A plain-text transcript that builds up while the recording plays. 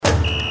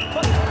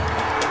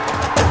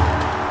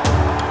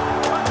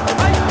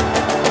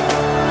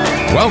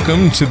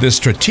Welcome to the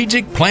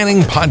Strategic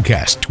Planning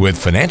Podcast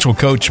with financial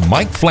coach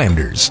Mike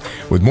Flanders.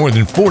 With more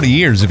than 40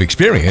 years of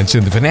experience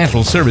in the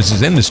financial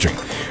services industry,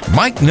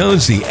 Mike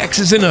knows the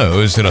X's and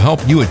O's that'll help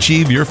you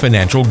achieve your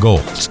financial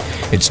goals.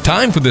 It's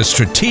time for the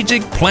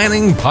Strategic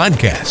Planning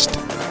Podcast.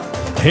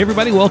 Hey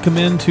everybody, welcome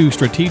into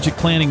Strategic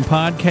Planning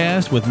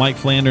Podcast with Mike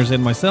Flanders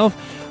and myself.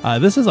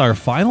 This is our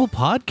final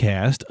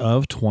podcast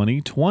of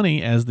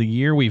 2020 as the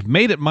year. We've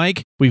made it,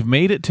 Mike. We've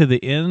made it to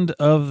the end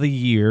of the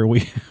year.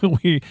 We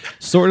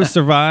sort of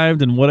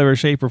survived in whatever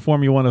shape or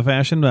form you want to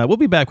fashion. We'll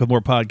be back with more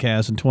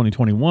podcasts in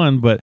 2021,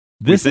 but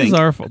this is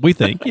our, we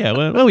think, yeah,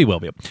 well, we will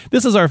be.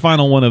 This is our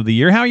final one of the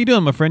year. How are you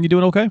doing, my friend? You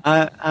doing okay?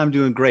 I'm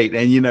doing great.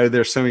 And, you know,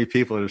 there's so many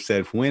people that have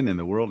said, when in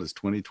the world is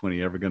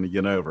 2020 ever going to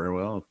get over?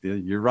 Well,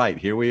 you're right.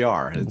 Here we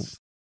are.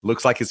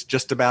 Looks like it's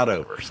just about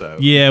over. So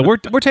yeah, we're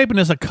taping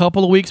this a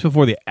couple of weeks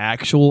before the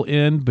actual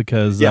end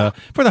because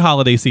for the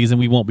holiday season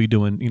we won't be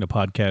doing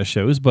podcast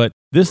shows. But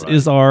this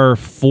is our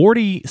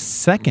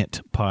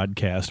 42nd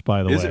podcast,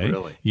 by the way. Is it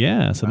really?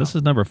 Yeah. So This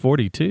is number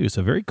 42.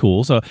 So very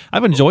cool. So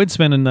I've enjoyed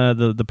spending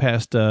the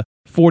past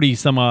 40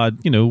 some odd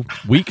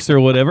weeks or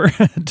whatever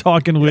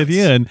talking with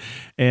you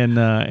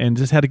and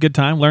just had a good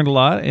time, learned a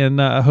lot, and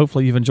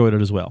hopefully you've enjoyed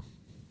it as well.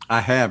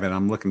 I have, and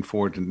I'm looking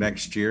forward to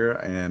next year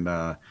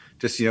and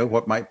just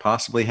what might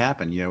possibly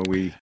happen.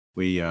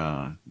 We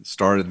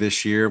started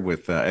this year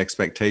with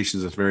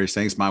expectations of various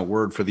things. My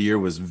word for the year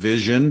was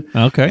vision.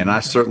 Okay, and I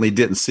certainly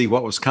didn't see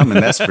what was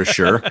coming. That's for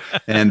sure.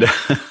 And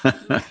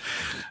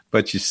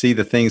but you see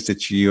the things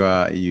that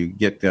you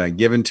get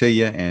given to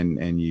you,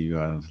 and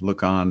you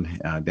look on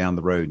down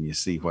the road, and you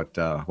see what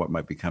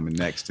might be coming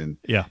next, and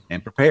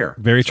prepare.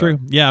 Very true.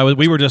 Yeah,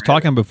 we were just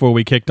talking before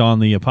we kicked on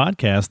the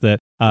podcast that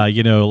a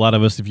lot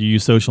of us, if you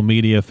use social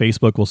media,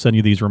 Facebook will send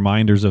you these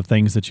reminders of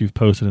things that you've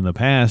posted in the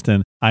past.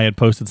 And I had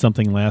posted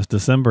something last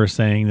December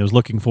saying I was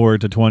looking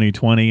forward to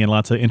 2020 and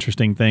lots of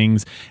interesting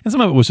things. And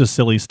some of it was just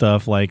silly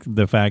stuff like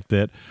the fact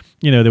that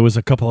there was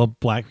a couple of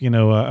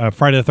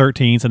Friday the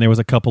 13th, and there was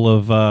a couple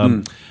of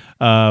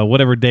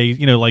whatever day,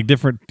 like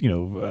different,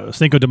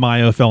 Cinco de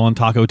Mayo fell on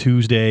Taco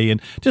Tuesday,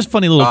 and just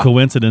funny little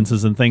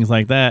coincidences and things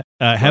like that.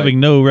 Having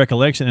no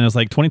recollection, and it's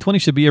like 2020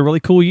 should be a really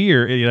cool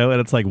year,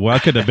 and it's like, well, I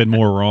could have been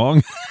more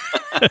wrong.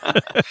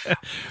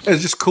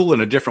 It's just cool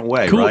in a different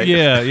way, cool, right?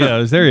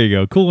 Yeah. There you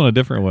go. Cool in a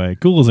different way.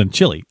 Cool as in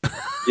chili.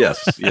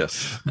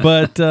 Yes.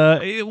 But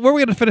we're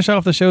going to finish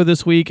off the show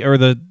this week, or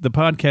the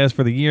podcast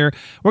for the year.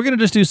 We're going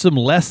to just do some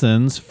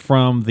lessons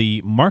from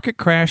the Market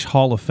Crash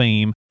Hall of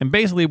Fame. And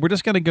basically, we're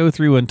just going to go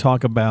through and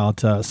talk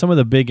about some of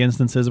the big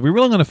instances. We're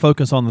really going to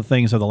focus on the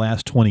things of the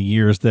last 20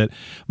 years that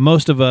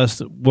most of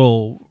us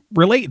will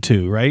relate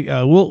to,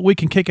 right? We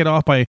can kick it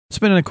off by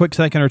spending a quick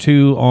second or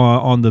two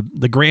on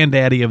the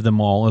granddaddy of them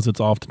all, as it's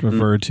often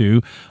referred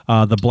to,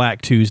 the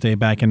Black Tuesday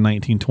back in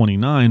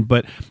 1929.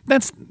 But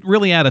that's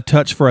really out of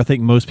touch for, I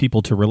think, most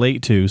people to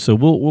relate to. So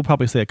we'll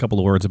probably say a couple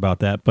of words about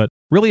that. But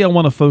really, I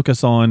want to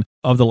focus on,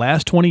 of the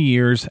last 20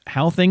 years,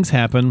 how things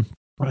happen,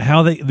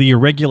 how the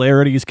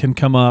irregularities can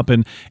come up,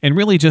 and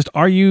really just,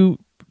 are you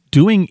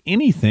doing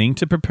anything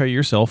to prepare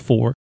yourself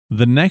for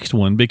the next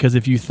one? Because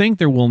if you think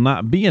there will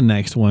not be a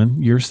next one,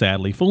 you're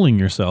sadly fooling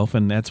yourself.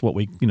 And that's what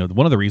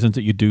one of the reasons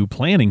that you do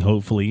planning,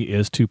 hopefully,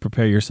 is to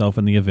prepare yourself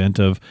in the event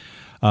of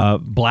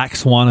black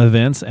swan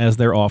events, as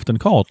they're often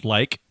called,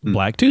 like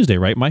Black Tuesday,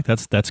 right, Mike?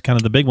 That's kind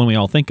of the big one we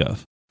all think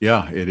of.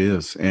 Yeah, it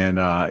is. And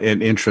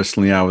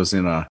interestingly, I was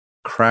in a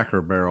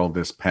Cracker Barrel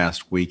this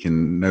past week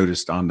and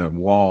noticed on the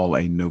wall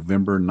a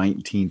November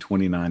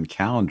 1929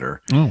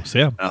 calendar. Oh, so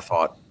yeah. And I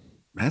thought,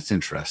 that's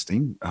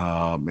interesting.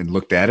 And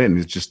looked at it, and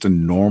it's just a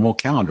normal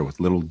calendar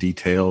with little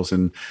details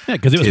and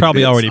because it was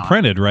probably already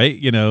printed, right?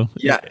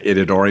 Yeah, it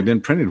had already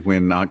been printed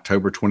when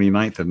October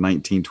 29th of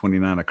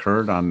 1929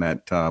 occurred on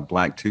that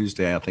Black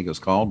Tuesday, I think it was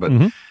called.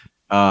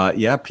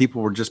 But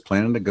people were just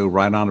planning to go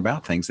right on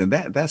about things, and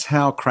that's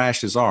how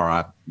crashes are.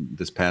 I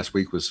this past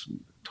week was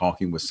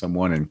talking with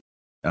someone, and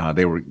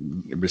they were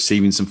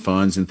receiving some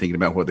funds and thinking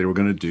about what they were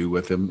going to do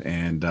with them,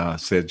 and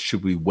said,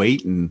 should we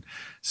wait and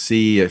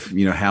see if,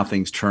 how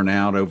things turn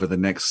out over the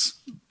next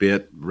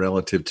bit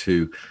relative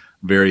to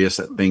various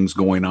things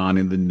going on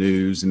in the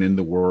news and in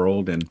the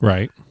world? And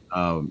right.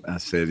 I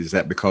said, is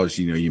that because,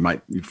 you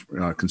might be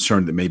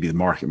concerned that maybe the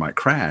market might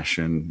crash?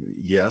 And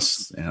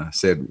yes. And I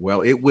said, well,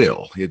 it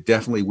will. It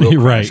definitely will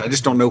crash. Right. I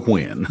just don't know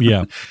when.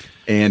 Yeah.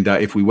 And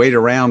if we wait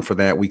around for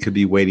that, we could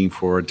be waiting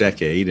for a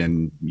decade,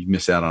 and you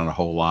miss out on a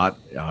whole lot.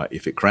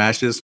 If it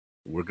crashes,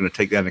 we're going to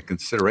take that into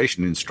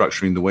consideration in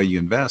structuring the way you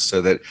invest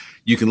so that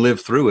you can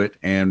live through it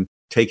and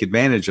take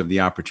advantage of the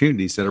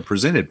opportunities that are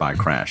presented by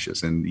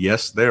crashes. And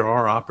yes, there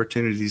are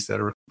opportunities that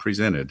are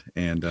presented.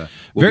 And we'll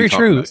very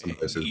true.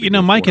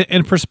 Mike,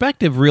 and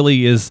perspective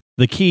really is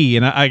the key.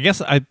 And I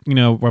guess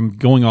I'm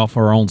going off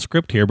our own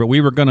script here, but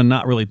we were going to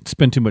not really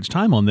spend too much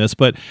time on this.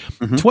 But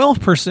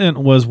 12%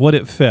 was what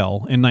it fell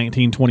in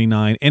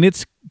 1929, and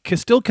it's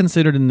still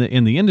considered in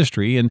the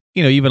industry, and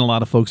even a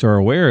lot of folks are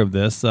aware of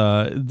this.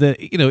 That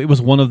it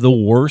was one of the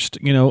worst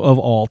of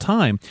all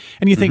time.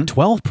 And you think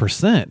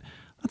 12%.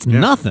 That's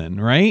nothing,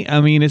 right? I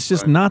mean, it's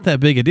just not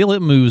that big a deal.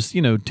 It moves,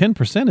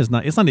 10% is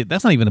not,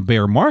 that's not even a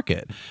bear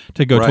market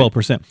to go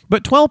 12%.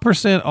 But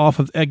 12% off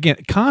of, again,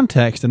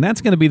 context, and that's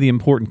going to be the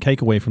important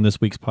takeaway from this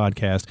week's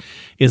podcast,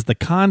 is the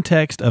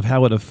context of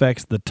how it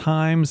affects the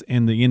times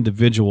and the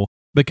individual.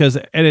 Because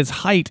at its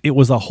height, it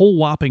was a whole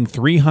whopping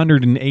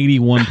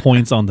 381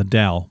 points on the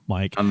Dow,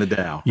 Mike. On the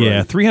Dow. Yeah,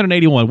 right.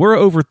 381. We're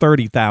over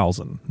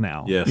 30,000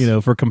 now,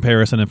 yes. For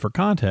comparison and for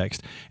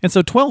context. And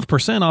so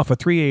 12% off of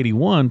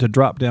 381 to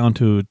drop down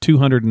to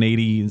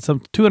 280 and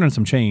 200 and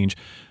some change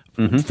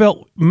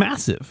felt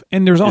massive.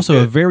 And there's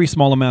also a very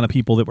small amount of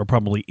people that were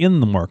probably in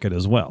the market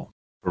as well.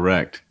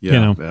 Correct.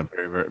 Yeah,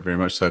 very, very, very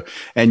much so.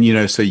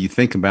 And, so you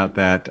think about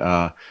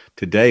that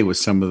today with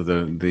some of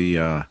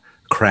the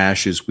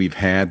crashes we've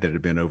had that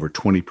have been over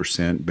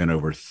 20%, been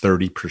over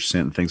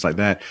 30%, things like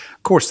that.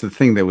 Of course, the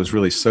thing that was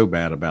really so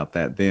bad about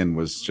that then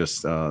was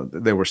just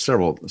there were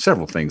several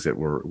things that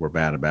were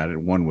bad about it.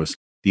 One was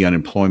the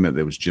unemployment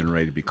that was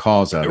generated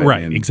because of it.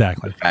 Right, and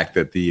exactly. The fact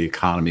that the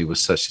economy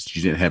was such that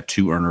you didn't have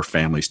two earner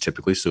families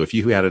typically. So if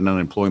you had an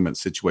unemployment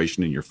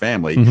situation in your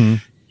family,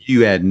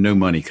 you had no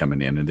money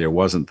coming in, and there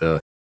wasn't the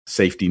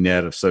safety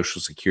net of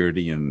Social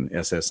Security and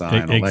SSI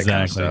and all that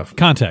kind of stuff.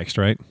 Context,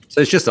 right?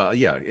 So it's just,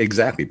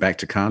 exactly. Back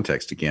to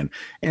context again.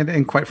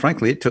 And quite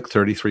frankly, it took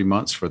 33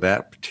 months for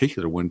that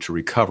particular one to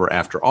recover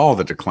after all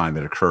the decline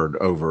that occurred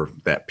over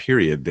that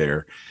period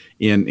there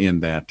in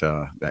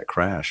that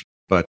crash.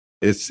 But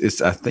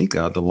it's I think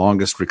the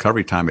longest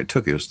recovery time it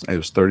took, it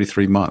was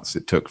 33 months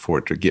it took for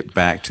it to get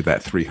back to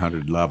that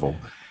 300 level.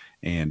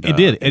 And it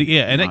did.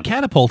 And it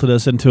catapulted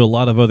us into a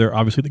lot of other,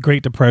 obviously the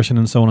Great Depression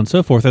and so on and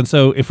so forth. And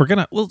so if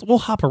we'll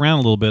hop around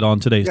a little bit on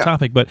today's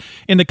topic, but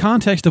in the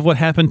context of what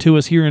happened to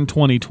us here in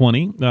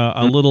 2020,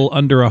 a little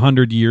under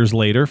 100 years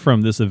later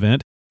from this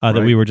event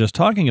that we were just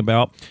talking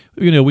about,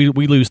 we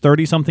lose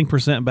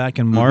 30-something% back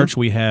in March.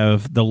 We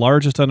have the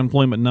largest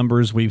unemployment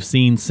numbers we've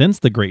seen since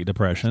the Great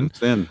Depression,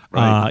 and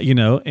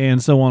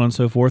so on and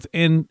so forth.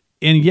 And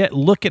yet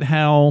look at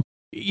how,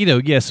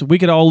 yes, we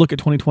could all look at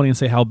 2020 and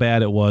say how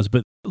bad it was,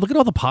 but look at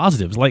all the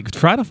positives. Like,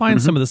 try to find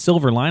some of the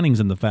silver linings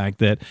in the fact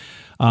that,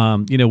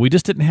 we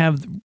just didn't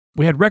have.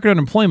 We had record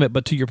unemployment,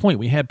 but to your point,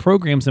 we had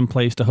programs in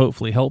place to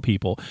hopefully help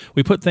people.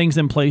 We put things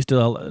in place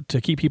to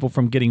keep people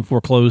from getting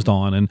foreclosed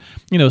on, and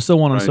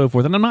so on and so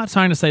forth. And I'm not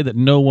trying to say that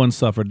no one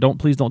suffered.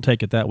 Please don't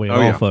take it that way at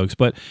all, folks.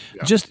 But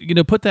just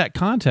put that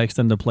context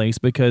into place,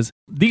 because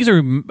these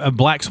are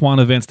black swan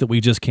events that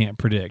we just can't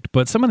predict.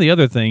 But some of the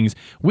other things,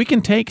 we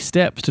can take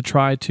steps to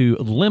try to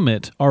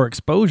limit our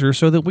exposure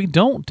so that we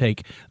don't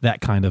take that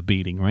kind of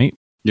beating. Right?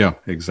 Yeah,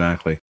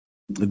 exactly.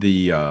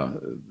 The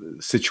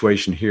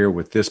situation here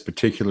with this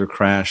particular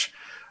crash,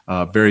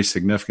 very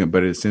significant,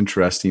 but it's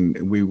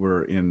interesting. We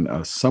were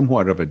in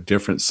somewhat of a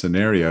different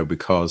scenario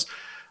because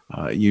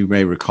you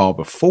may recall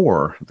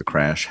before the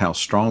crash how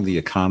strong the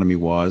economy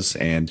was,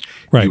 and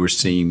you were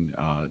seeing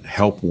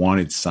help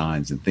wanted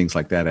signs and things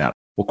like that out.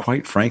 Well,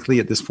 quite frankly,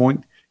 at this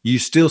point, you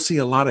still see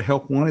a lot of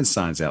help wanted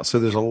signs out. So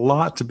there's a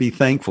lot to be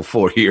thankful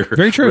for here.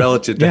 Very true.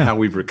 Relative to how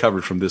we've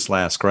recovered from this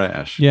last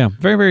crash. Yeah,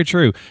 very, very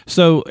true.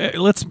 So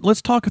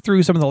let's talk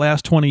through some of the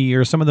last 20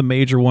 years, some of the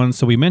major ones.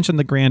 So we mentioned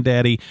the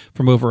granddaddy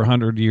from over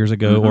 100 years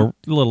ago, or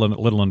a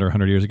little under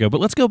 100 years ago. But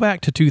let's go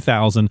back to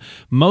 2000.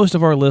 Most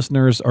of our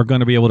listeners are going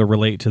to be able to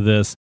relate to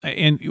this.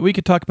 And we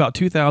could talk about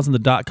 2000, the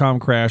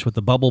dot-com crash with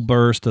the bubble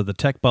burst, or the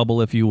tech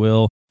bubble, if you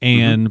will.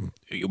 And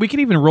we can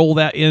even roll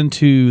that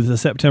into the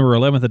September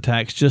 11th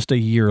attacks just a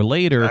year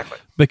later,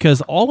 because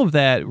all of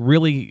that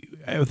really,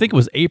 I think it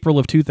was April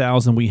of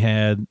 2000, we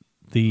had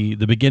the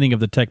beginning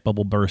of the tech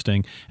bubble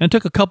bursting, and it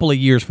took a couple of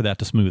years for that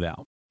to smooth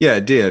out. Yeah,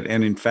 it did.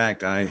 And in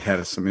fact, I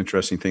had some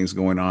interesting things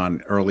going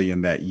on early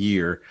in that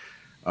year.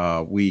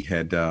 We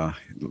had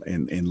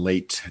in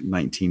late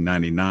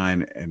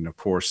 1999, and of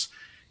course,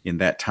 in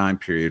that time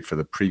period for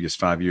the previous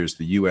 5 years,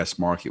 the U.S.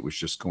 market was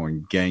just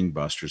going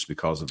gangbusters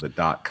because of the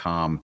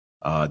dot-com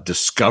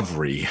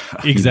discovery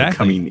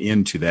coming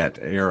into that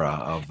era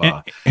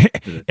of.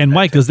 And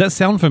Mike, does that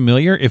sound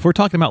familiar? If we're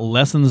talking about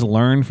lessons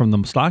learned from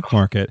the stock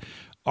market,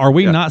 are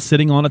we not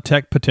sitting on a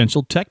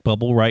potential tech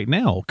bubble right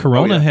now? The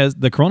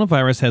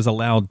coronavirus has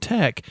allowed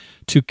tech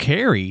to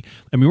carry.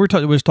 I mean, we were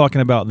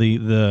talking about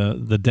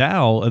the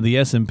Dow and the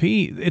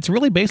S&P. It's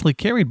really basically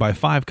carried by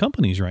 5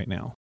 companies right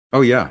now. Oh,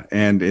 yeah.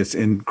 And it's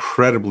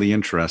incredibly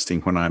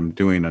interesting when I'm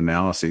doing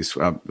analyses.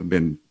 I've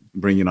been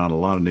bringing on a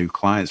lot of new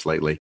clients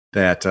lately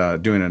that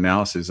doing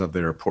analysis of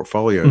their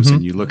portfolios,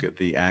 and you look at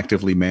the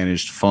actively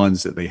managed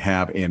funds that they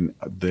have, and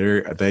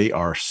they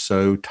are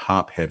so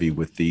top heavy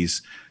with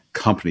these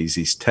companies,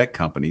 these tech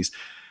companies.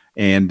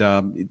 And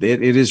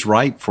it is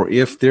right for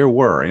if there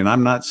were, and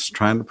I'm not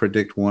trying to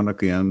predict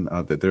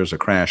that there's a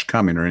crash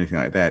coming or anything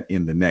like that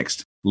in the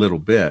next little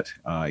bit.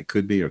 It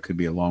could be, or it could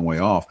be a long way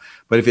off.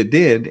 But if it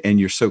did, and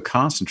you're so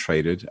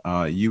concentrated,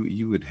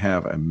 you would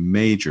have a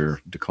major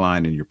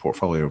decline in your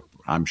portfolio,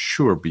 I'm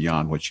sure,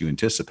 beyond what you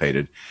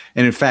anticipated.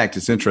 And in fact,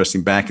 it's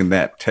interesting, back in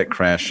that tech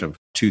crash of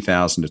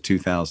 2000 to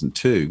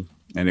 2002,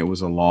 and it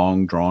was a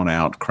long,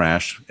 drawn-out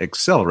crash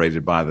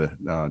accelerated by the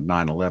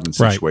 9/11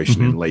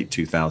 situation in late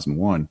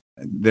 2001.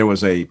 There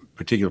was a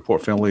particular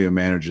portfolio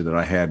manager that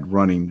I had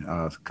running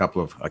a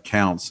couple of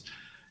accounts,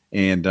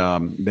 and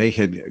they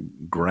had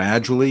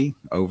gradually,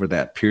 over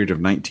that period of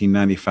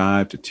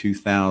 1995 to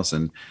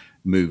 2000,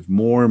 moved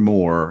more and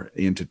more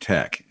into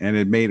tech, and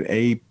it made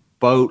a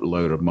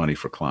boatload of money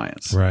for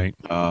clients. Right.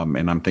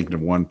 And I'm thinking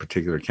of one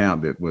particular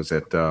account that was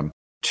at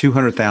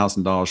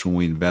 $200,000 when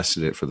we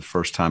invested it for the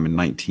first time in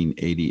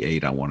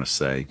 1988, I want to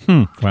say.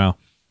 Wow.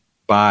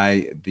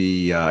 By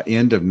the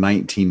end of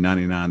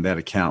 1999, that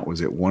account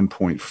was at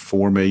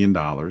 $1.4 million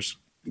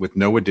with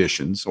no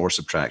additions or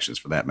subtractions,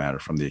 for that matter,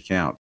 from the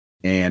account.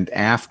 And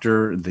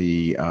after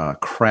the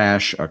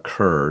crash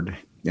occurred,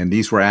 and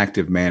these were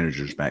active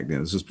managers back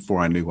then. This is before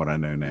I knew what I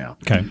know now.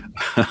 Okay.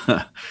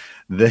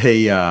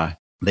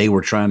 They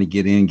were trying to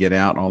get in, get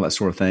out, and all that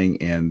sort of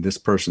thing. And this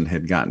person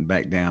had gotten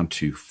back down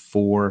to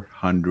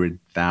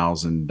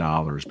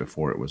 $400,000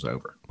 before it was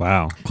over.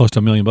 Wow. Close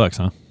to $1 million,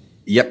 huh?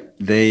 Yep.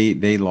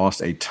 They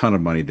lost a ton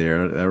of money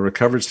there. They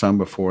recovered some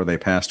before they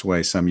passed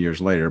away some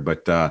years later,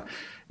 but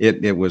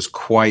it was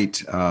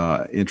quite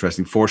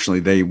interesting.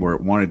 Fortunately, they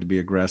wanted to be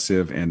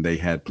aggressive, and they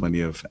had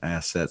plenty of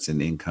assets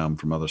and income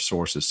from other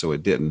sources, so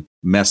it didn't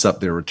mess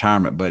up their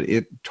retirement. But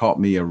it taught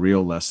me a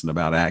real lesson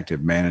about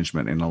active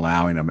management and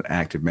allowing an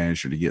active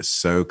manager to get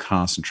so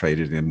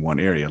concentrated in one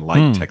area,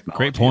 like technology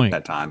great point.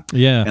 at that time.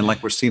 Yeah, and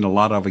like we're seeing a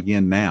lot of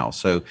again now.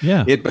 So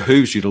yeah, it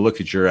behooves you to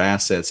look at your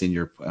assets in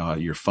your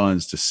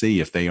funds to see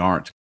if they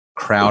aren't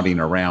crowding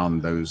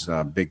around those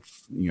big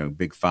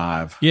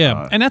five.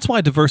 Yeah. And that's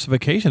why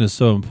diversification is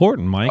so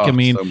important, Mike. I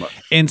mean, so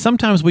and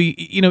sometimes we,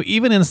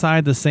 even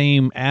inside the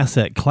same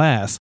asset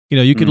class,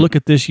 you could look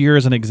at this year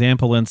as an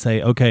example and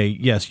say, okay,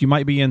 yes, you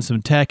might be in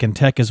some tech, and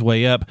tech is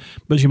way up,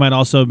 but you might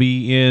also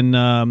be in,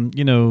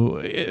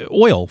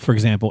 oil, for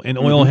example, and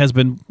oil has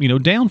been,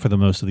 down for the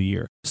most of the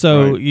year.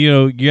 So,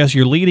 right. Yes,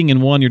 you're leading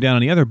in one, you're down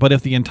in the other, but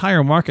if the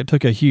entire market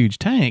took a huge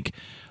tank,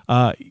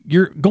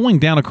 you're going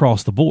down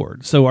across the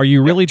board. So are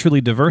you really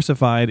truly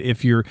diversified?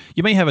 If you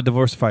may have a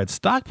diversified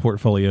stock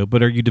portfolio,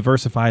 but are you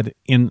diversified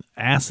in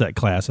asset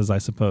classes, I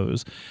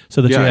suppose,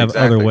 so that you have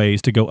other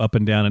ways to go up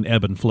and down and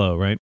ebb and flow,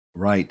 right?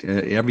 Right.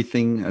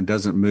 Everything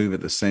doesn't move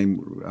at the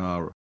same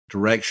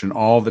direction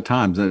all the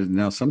time.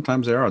 Now,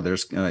 sometimes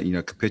there's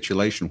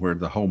capitulation where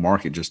the whole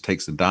market just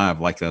takes a dive,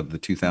 like the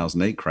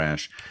 2008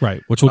 crash.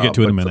 Right, which we'll get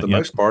to in a minute. For the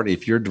most part,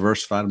 if you're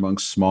diversified among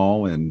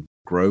small and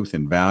growth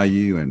and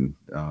value and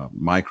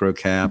micro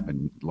cap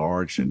and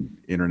large and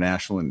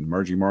international and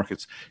emerging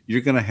markets,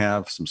 you're going to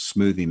have some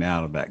smoothing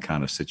out of that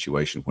kind of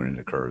situation when it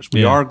occurs.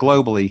 We are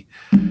globally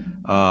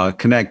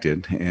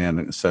connected,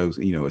 and so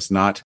it's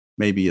not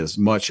maybe as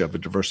much of a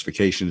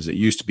diversification as it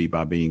used to be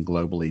by being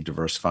globally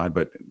diversified.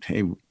 But hey,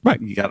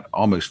 you got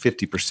almost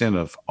 50%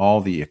 of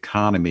all the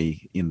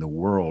economy in the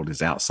world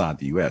is outside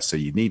the U.S., so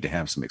you need to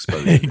have some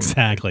exposure.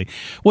 Exactly.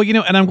 Well,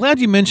 and I'm glad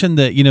you mentioned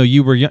that.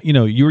 You were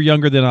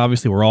younger than.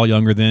 Obviously, we're all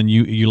younger than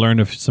you. You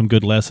learned some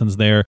good lessons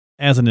there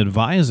as an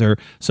advisor.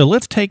 So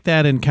let's take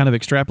that and kind of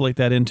extrapolate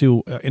that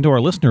into our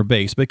listener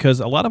base,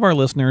 because a lot of our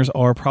listeners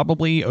are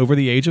probably over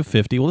the age of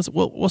 50.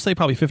 We'll say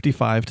probably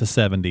 55 to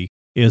 70.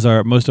 Is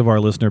most of our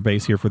listener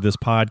base here for this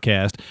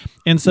podcast.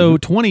 And so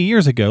 20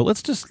 years ago,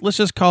 let's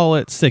just call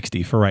it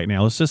 60 for right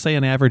now. Let's just say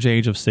an average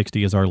age of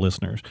 60 is our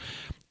listeners.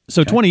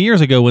 So 20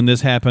 years ago when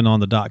this happened on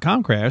the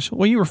 .com crash,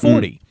 well, you were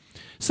 40.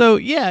 So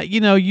yeah,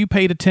 you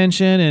paid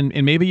attention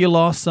and maybe you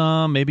lost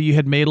some, maybe you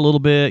had made a little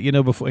bit,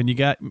 before, and you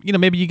got,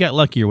 maybe you got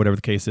lucky or whatever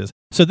the case is.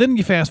 So then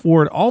you fast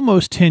forward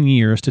almost 10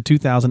 years to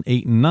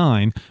 2008 and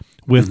 9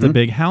 with the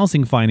big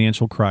housing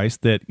financial crisis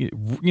that,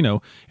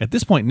 at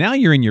this point, now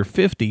you're in your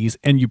 50s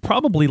and you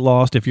probably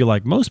lost, if you're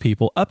like most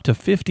people, up to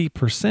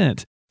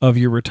 50% of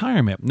your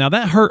retirement. Now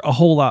that hurt a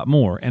whole lot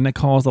more and it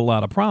caused a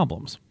lot of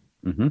problems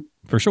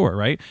for sure,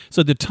 right?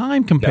 So the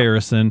time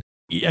comparison,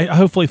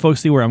 hopefully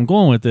folks see where I'm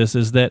going with this,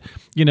 is that,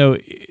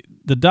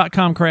 the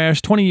 .com crash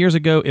 20 years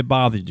ago, it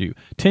bothered you.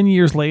 10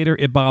 years later,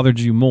 it bothered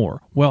you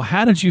more. Well,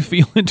 how did you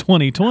feel in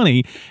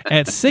 2020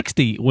 at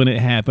 60 when it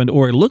happened,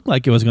 or it looked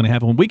like it was going to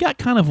happen? We got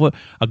kind of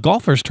a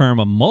golfer's term,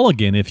 a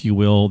mulligan, if you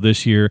will,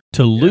 this year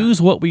to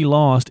lose what we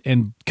lost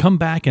and come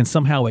back and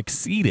somehow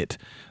exceed it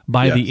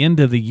by the end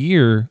of the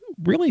year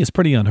really is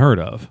pretty unheard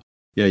of.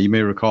 Yeah, you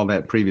may recall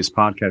that previous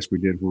podcast we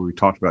did where we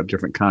talked about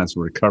different kinds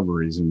of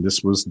recoveries, and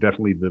this was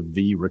definitely the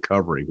V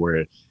recovery,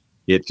 where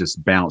it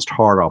just bounced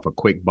hard off a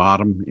quick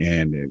bottom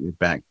and it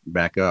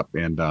back up.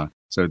 And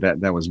so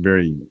that was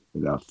very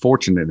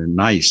fortunate and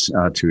nice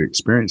to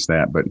experience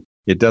that. But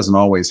it doesn't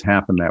always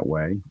happen that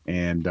way.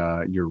 And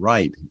you're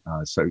right.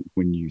 So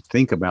when you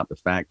think about the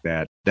fact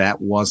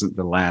that wasn't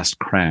the last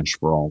crash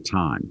for all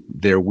time,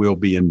 there will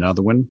be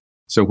another one.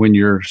 So when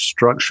you're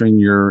structuring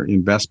your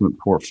investment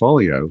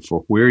portfolio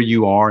for where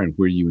you are and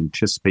where you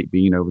anticipate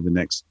being over the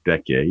next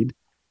decade,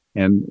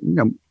 and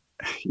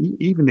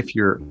even if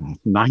you're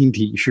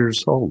 90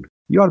 years old,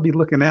 you ought to be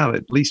looking out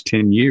at least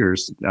 10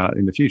 years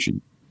in the future.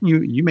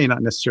 You may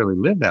not necessarily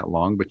live that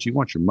long, but you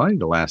want your money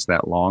to last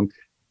that long.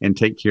 and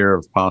take care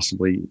of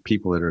possibly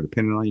people that are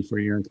dependent on you for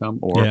your income,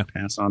 or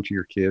pass on to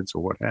your kids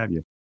or what have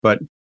you. But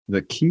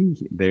the key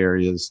there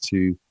is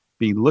to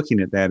be looking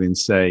at that and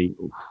say,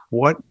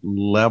 what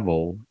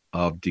level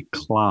of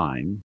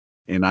decline?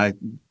 And I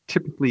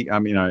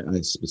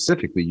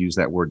specifically use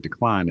that word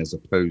decline as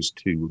opposed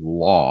to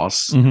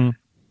loss,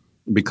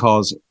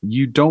 because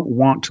you don't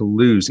want to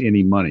lose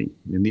any money.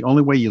 And the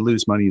only way you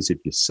lose money is if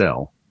you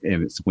sell,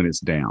 and it's when it's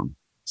down.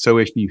 So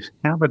if you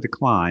have a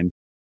decline,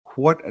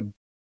 what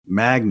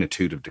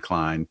magnitude of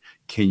decline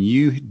can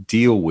you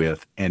deal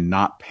with and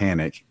not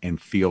panic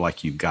and feel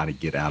like you've got to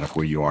get out of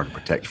where you are to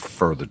protect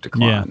further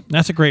decline? Yeah,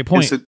 that's a great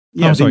point. So,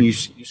 then you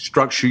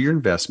structure your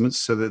investments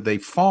so that they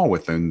fall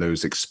within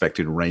those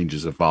expected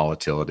ranges of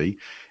volatility,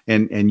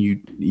 and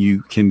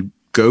you can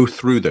go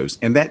through those.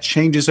 And that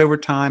changes over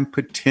time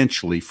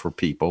potentially for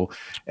people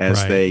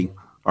as they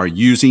are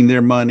using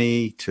their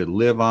money to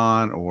live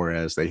on, or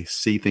as they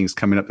see things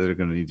coming up that they're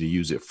going to need to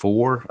use it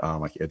for,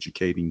 like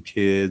educating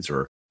kids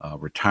or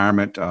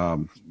retirement,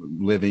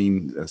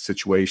 living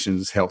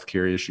situations,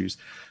 healthcare issues.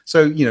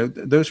 So,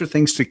 those are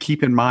things to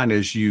keep in mind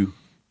as you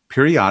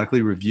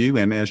periodically review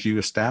and as you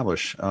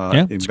establish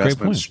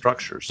investment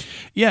structures.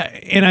 Yeah.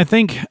 And I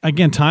think,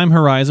 again, time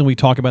horizon, we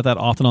talk about that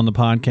often on the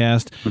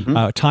podcast,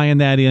 tying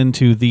that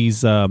into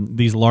these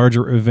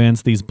larger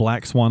events, these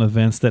black swan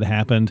events that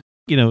happened,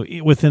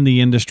 within the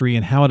industry,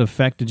 and how it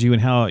affected you,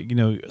 and how,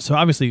 so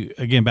obviously,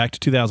 again, back to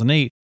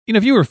 2008,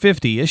 if you were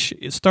 50-ish,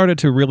 it started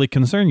to really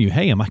concern you.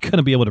 Hey, am I going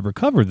to be able to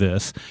recover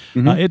this?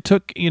 It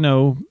took,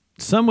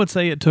 some would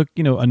say it took,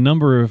 a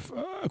number of,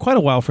 quite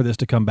a while for this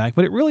to come back,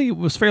 but it really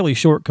was fairly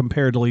short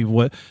comparatively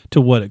to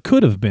what it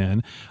could have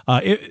been.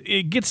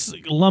 It gets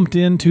lumped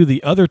into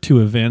the other two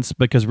events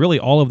because really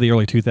all of the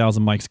early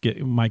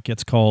 2000s Mike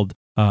gets called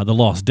the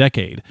lost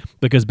decade,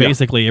 because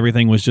basically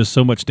everything was just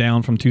so much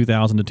down from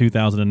 2000 to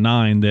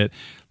 2009 that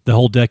the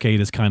whole decade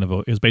is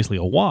basically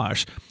a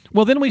wash.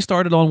 Well, then we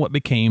started on what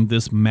became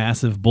this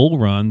massive bull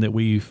run that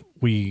we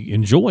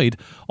enjoyed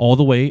all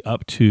the way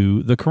up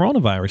to the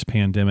coronavirus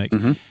pandemic.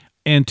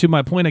 And to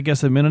my point, I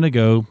guess a minute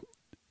ago,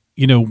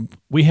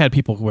 we had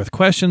people with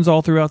questions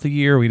all throughout the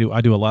year.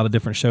 I do a lot of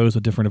different shows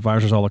with different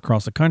advisors all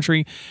across the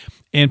country,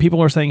 and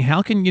people are saying,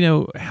 how can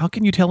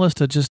you tell us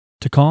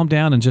to calm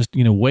down and just,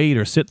 wait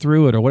or sit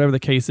through it or whatever the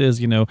case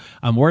is?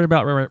 I'm worried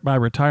about my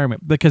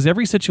retirement, because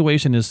every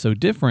situation is so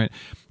different.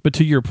 But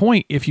to your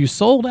point, if you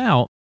sold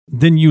out,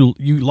 then you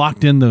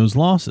locked in those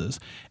losses.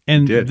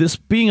 And this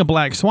being a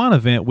black swan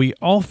event, we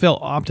all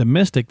felt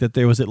optimistic that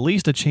there was at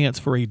least a chance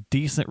for a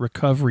decent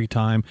recovery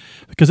time,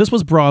 because this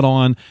was brought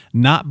on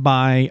not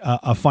by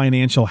a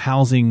financial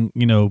housing,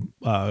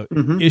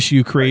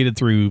 issue created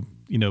through,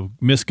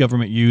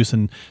 misgovernment use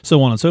and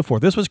so on and so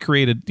forth. This was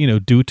created,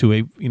 due to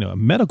a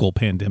medical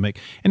pandemic.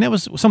 And that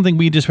was something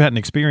we just hadn't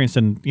experienced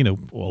in,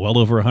 well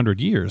over 100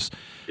 years.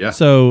 Yeah.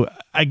 So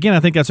again, I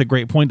think that's a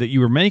great point that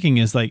you were making,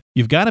 is like,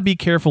 you've got to be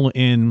careful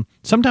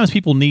sometimes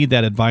people need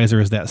that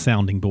advisor as that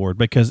sounding board,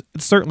 because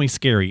it's certainly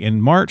scary.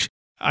 In March,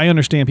 I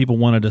understand people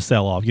wanted to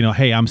sell off.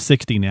 Hey, I'm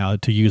 60 now,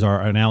 to use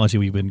our analogy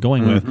we've been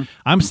going with.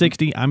 I'm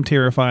 60. I'm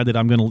terrified that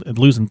I'm going to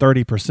losing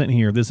 30%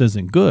 here. This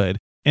isn't good.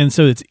 And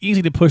so it's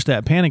easy to push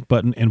that panic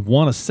button and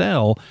want to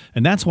sell.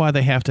 And that's why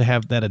they have to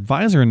have that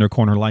advisor in their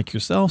corner like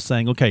yourself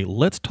saying, okay,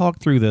 let's talk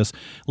through this.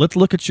 Let's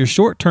look at your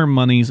short-term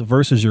monies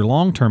versus your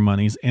long-term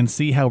monies and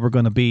see how we're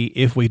going to be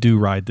if we do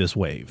ride this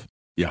wave.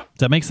 Yeah. Does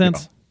that make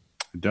sense?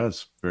 Yeah, it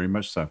does. Very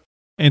much so.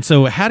 And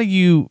so how do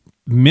you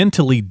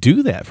mentally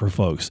do that for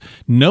folks,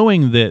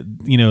 knowing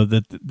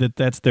that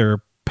that's their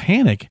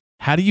panic?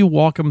 How do you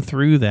walk them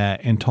through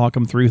that and talk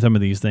them through some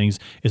of these things?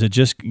 Is it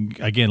just,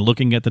 again,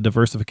 looking at the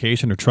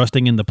diversification or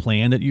trusting in the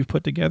plan that you've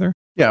put together?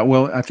 Yeah,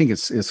 well, I think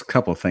it's a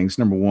couple of things.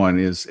 Number one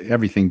is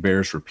everything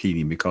bears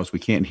repeating, because we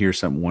can't hear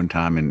something one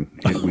time and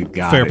we've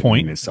got Fair it.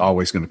 point. And it's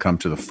always going to come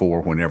to the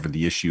fore whenever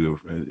the issue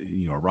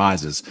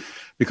arises,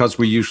 because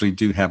we usually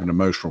do have an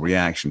emotional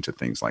reaction to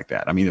things like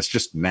that. I mean, it's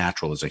just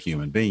natural as a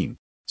human being.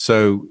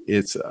 So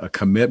it's a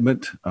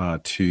commitment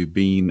to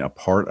being a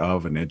part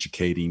of an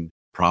educating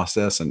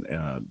process and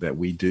that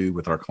we do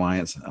with our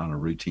clients on a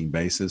routine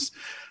basis.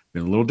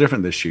 Been a little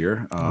different this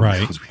year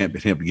because we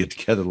haven't been able to get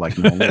together like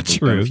normal. That's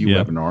true. A few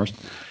webinars.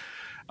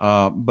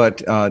 But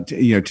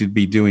to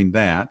be doing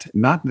that,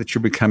 not that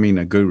you're becoming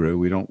a guru.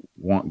 We don't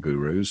want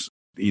gurus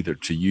either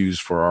to use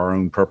for our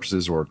own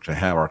purposes or to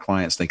have our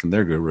clients thinking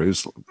they're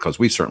gurus, because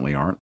we certainly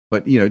aren't.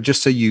 But,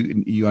 just so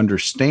you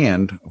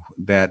understand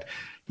that,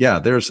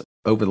 there's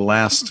over the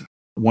last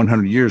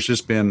 100 years,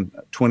 just been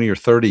 20 or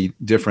 30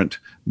 different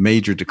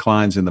major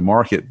declines in the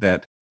market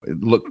that it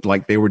looked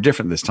like they were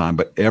different this time,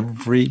 but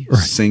every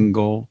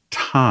single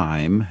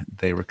time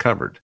they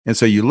recovered. And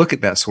so you look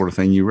at that sort of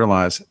thing, you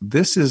realize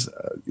this is,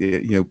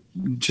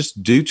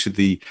 just due to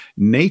the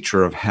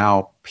nature of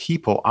how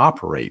people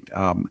operate.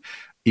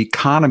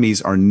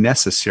 Economies are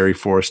necessary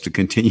for us to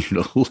continue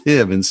to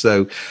live. And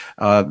so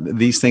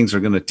these things are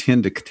going to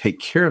tend to take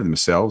care of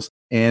themselves.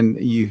 And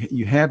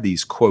you have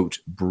these, quote,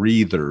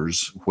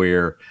 breathers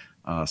where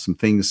some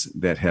things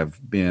that have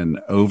been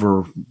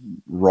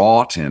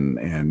overwrought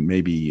and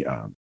maybe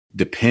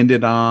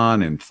depended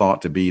on and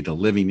thought to be the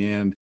living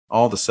end,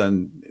 all of a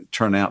sudden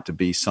turn out to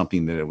be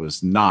something that it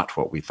was not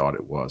what we thought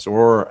it was,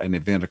 or an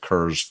event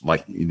occurs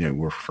like, we're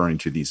referring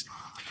to these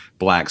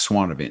black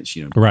swan events.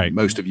 Right.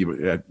 Most of you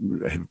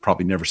have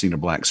probably never seen a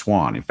black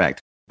swan. In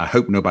fact, I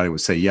hope nobody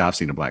would say, yeah, I've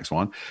seen a black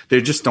swan.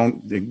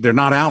 They're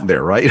not out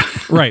there, right?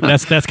 Right.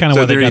 That's kind of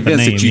where they got the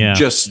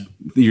name.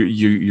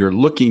 You're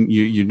looking,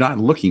 you're not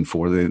looking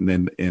for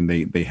them, and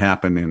they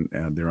happen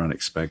and they're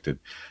unexpected.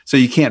 So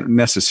you can't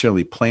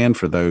necessarily plan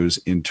for those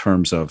in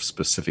terms of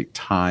specific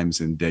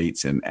times and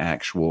dates and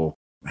actual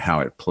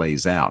how it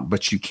plays out.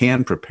 But you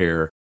can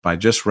prepare by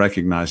just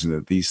recognizing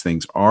that these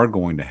things are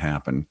going to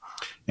happen,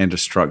 and to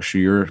structure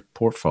your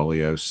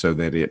portfolio so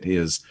that it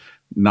is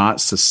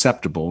not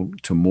susceptible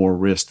to more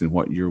risk than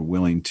what you're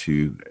willing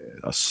to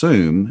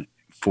assume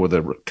for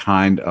the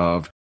kind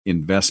of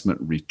investment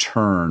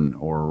return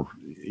or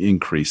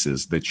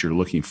increases that you're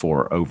looking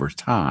for over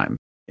time.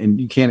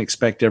 And you can't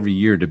expect every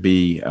year to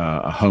be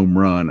a home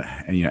run,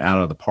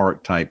 out of the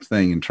park type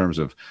thing in terms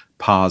of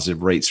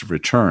positive rates of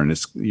return.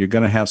 You're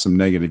going to have some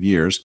negative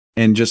years,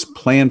 and just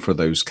plan for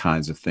those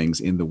kinds of things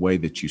in the way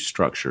that you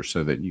structure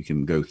so that you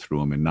can go through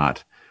them and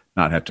not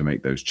have to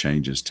make those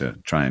changes to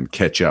try and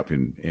catch up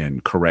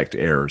and correct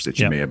errors that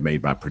you may have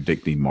made by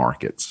predicting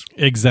markets.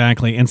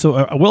 Exactly. And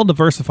so a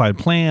well-diversified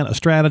plan, a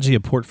strategy, a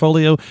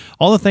portfolio,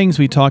 all the things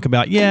we talk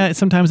about,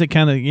 sometimes it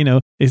kind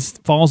of, it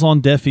falls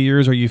on deaf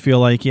ears, or you feel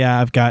like,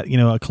 I've got,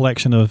 a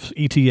collection of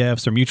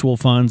ETFs or mutual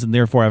funds, and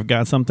therefore I've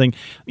got something,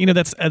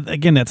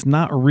 that's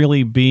not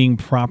really being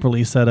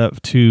properly set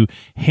up to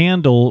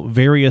handle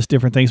various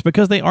different things,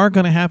 because they are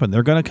going to happen.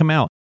 They're going to come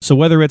out. So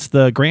whether it's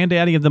the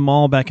granddaddy of them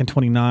all back in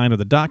 29, or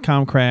the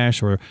dot-com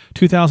crash, or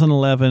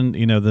 2011,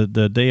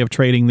 the day of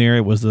trading there,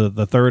 it was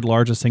the third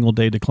largest single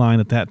day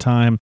decline at that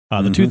time.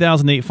 The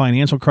 2008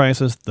 financial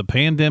crisis, the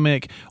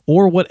pandemic,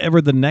 or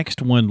whatever the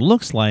next one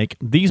looks like,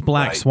 these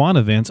black swan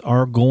events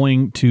are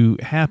going to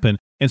happen.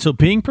 And so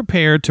being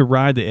prepared to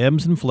ride the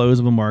ebbs and flows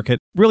of a market,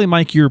 really,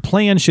 Mike, your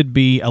plan should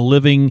be a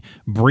living,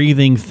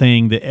 breathing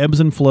thing that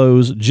ebbs and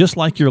flows just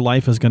like your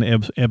life is going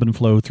to ebb and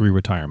flow through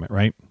retirement,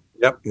 right?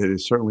 Yep, it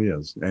certainly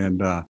is.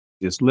 And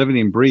it's living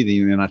and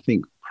breathing. And I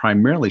think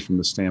primarily from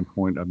the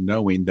standpoint of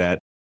knowing that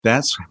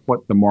that's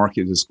what the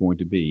market is going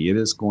to be. It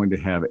is going to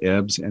have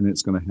ebbs and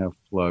it's going to have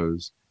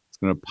flows. It's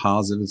going to have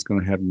positive, it's going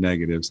to have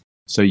negatives.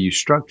 So you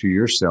structure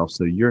yourself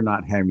so you're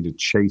not having to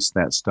chase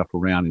that stuff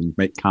around and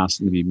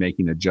constantly be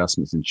making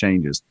adjustments and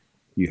changes.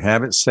 You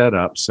have it set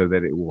up so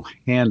that it will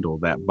handle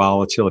that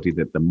volatility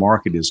that the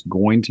market is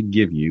going to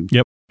give you.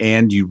 Yep.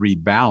 And you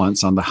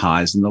rebalance on the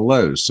highs and the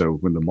lows. So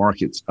when the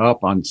market's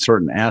up on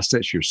certain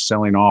assets, you're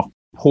selling off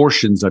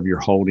portions of your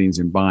holdings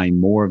and buying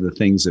more of the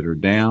things that are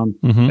down.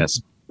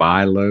 That's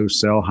buy low,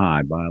 sell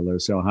high, buy low,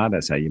 sell high.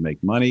 That's how you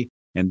make money.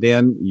 And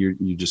then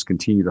you just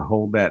continue to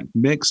hold that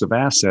mix of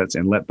assets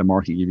and let the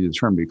market give you the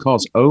return,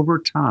 because over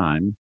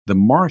time, the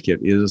market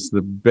is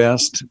the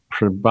best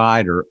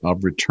provider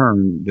of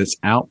return that's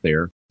out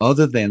there,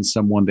 other than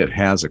someone that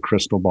has a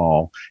crystal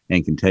ball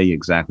and can tell you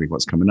exactly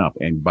what's coming up.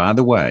 And by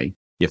the way,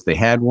 if they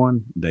had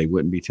one, they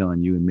wouldn't be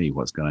telling you and me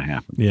what's going to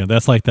happen. Yeah,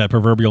 that's like that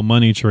proverbial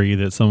money tree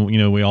that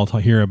we all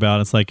hear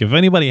about. It's like, if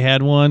anybody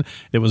had one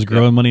that was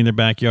growing money in their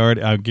backyard,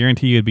 I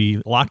guarantee you'd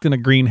be locked in a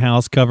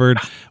greenhouse covered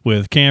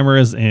with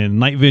cameras and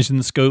night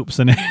vision scopes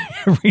and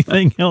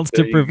everything else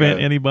to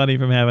prevent anybody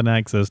from having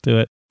access to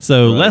it.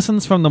 So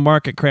lessons from the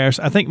market crash.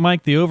 I think,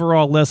 Mike, the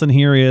overall lesson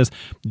here is,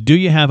 do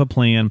you have a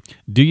plan?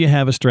 Do you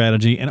have a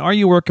strategy? And are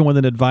you working with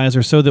an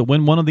advisor so that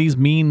when one of these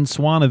mean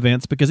swan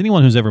events, because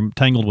anyone who's ever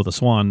tangled with a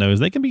swan knows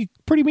they can be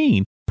pretty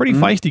mean, pretty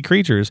feisty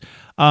creatures.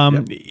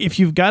 If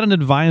you've got an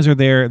advisor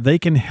there, they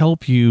can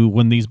help you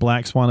when these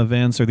black swan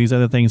events or these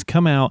other things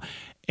come out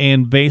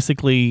and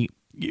basically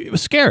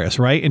scare us,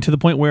 right? And to the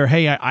point where,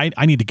 hey,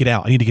 I need to get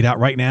out. I need to get out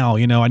right now.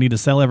 I need to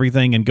sell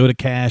everything and go to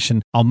cash,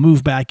 and I'll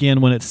move back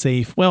in when it's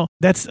safe. Well,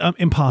 that's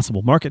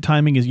impossible. Market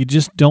timing is, you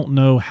just don't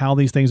know how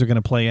these things are going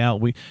to play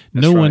out.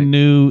 No one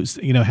knew,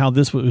 how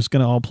this was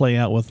going to all play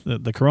out with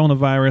the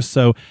coronavirus.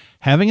 So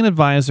having an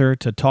advisor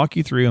to talk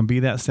you through and be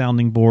that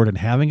sounding board and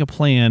having a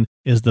plan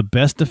is the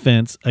best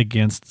defense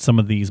against some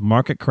of these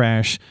market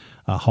crash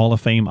Hall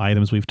of Fame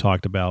items we've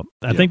talked about.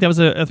 I think that was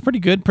a pretty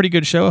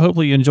good show.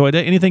 Hopefully you enjoyed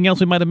it. Anything else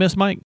we might have missed,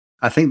 Mike?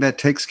 I think that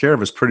takes care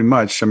of us pretty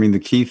much. I mean, the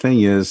key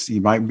thing is you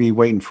might be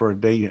waiting for a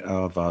day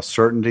of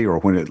certainty or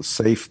when it's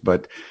safe,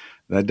 but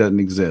that doesn't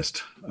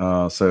exist.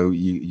 So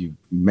you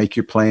make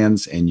your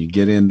plans and you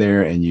get in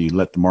there and you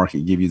let the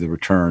market give you the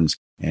returns,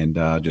 and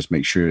just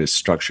make sure it's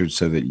structured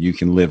so that you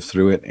can live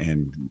through it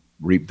and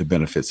reap the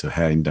benefits of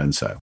having done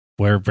so.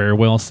 Very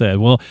well said.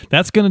 Well,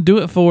 that's going to do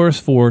it for us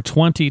for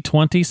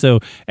 2020. So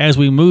as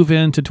we move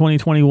into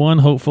 2021,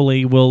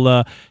 hopefully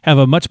we'll have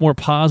a much more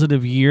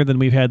positive year than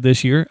we've had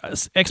this year.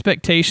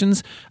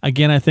 Expectations,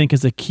 again, I think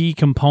is a key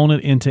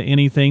component into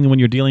anything when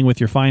you're dealing with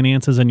your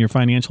finances and your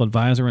financial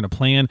advisor and a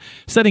plan.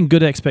 Setting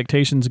good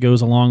expectations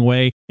goes a long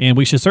way, and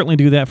we should certainly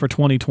do that for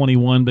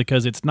 2021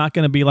 because it's not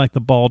going to be like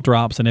the ball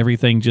drops and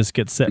everything just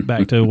gets set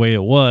back to the way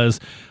it was.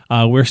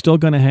 We're still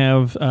going to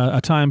have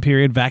a time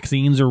period.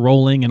 Vaccines are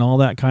rolling and all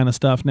that kind of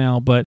stuff now,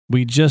 but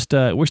we're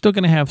still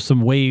going to have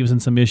some waves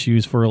and some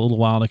issues for a little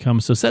while to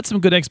come. So set some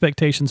good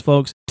expectations,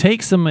 folks.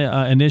 Take some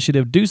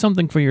initiative. Do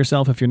something for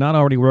yourself. If you're not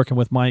already working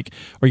with Mike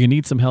or you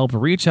need some help,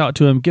 reach out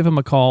to him. Give him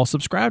a call.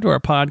 Subscribe to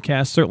our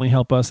podcast. Certainly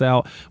help us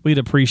out. We'd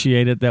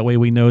appreciate it. That way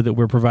we know that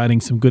we're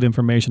providing some good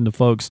information to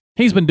folks.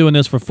 He's been doing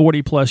this for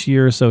 40 plus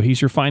years, so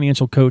he's your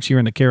financial coach here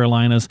in the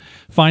Carolinas.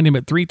 Find him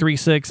at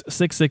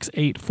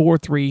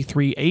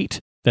 336-668-4338.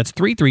 That's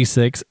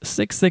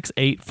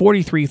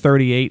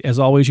 336-668-4338. As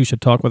always, you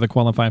should talk with a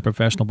qualified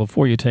professional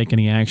before you take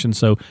any action.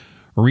 So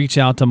reach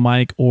out to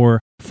Mike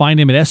or find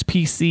him at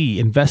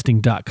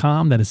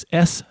spcinvesting.com. That is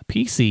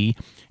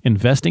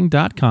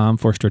spcinvesting.com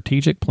for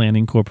Strategic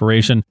Planning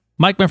Corporation.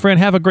 Mike, my friend,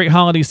 have a great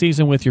holiday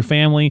season with your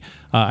family.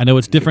 I know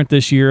it's different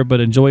this year, but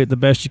enjoy it the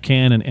best you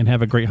can and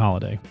have a great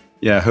holiday.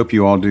 Yeah, I hope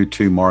you all do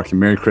too, Mark, and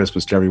Merry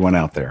Christmas to everyone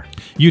out there.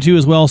 You too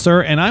as well,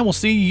 sir, and I will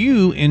see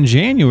you in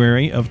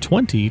January of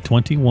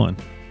 2021.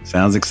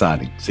 Sounds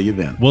exciting. See you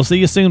then. We'll see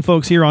you soon,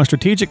 folks, here on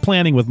Strategic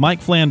Planning with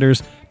Mike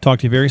Flanders. Talk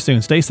to you very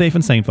soon. Stay safe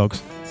and sane,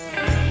 folks.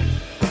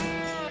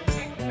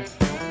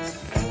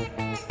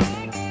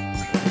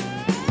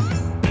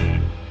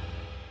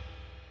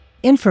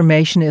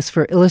 Information is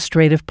for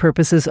illustrative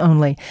purposes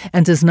only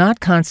and does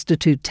not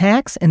constitute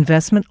tax,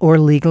 investment, or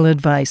legal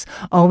advice.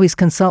 Always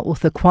consult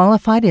with a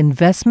qualified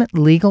investment,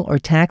 legal, or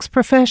tax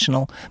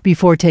professional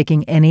before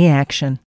taking any action.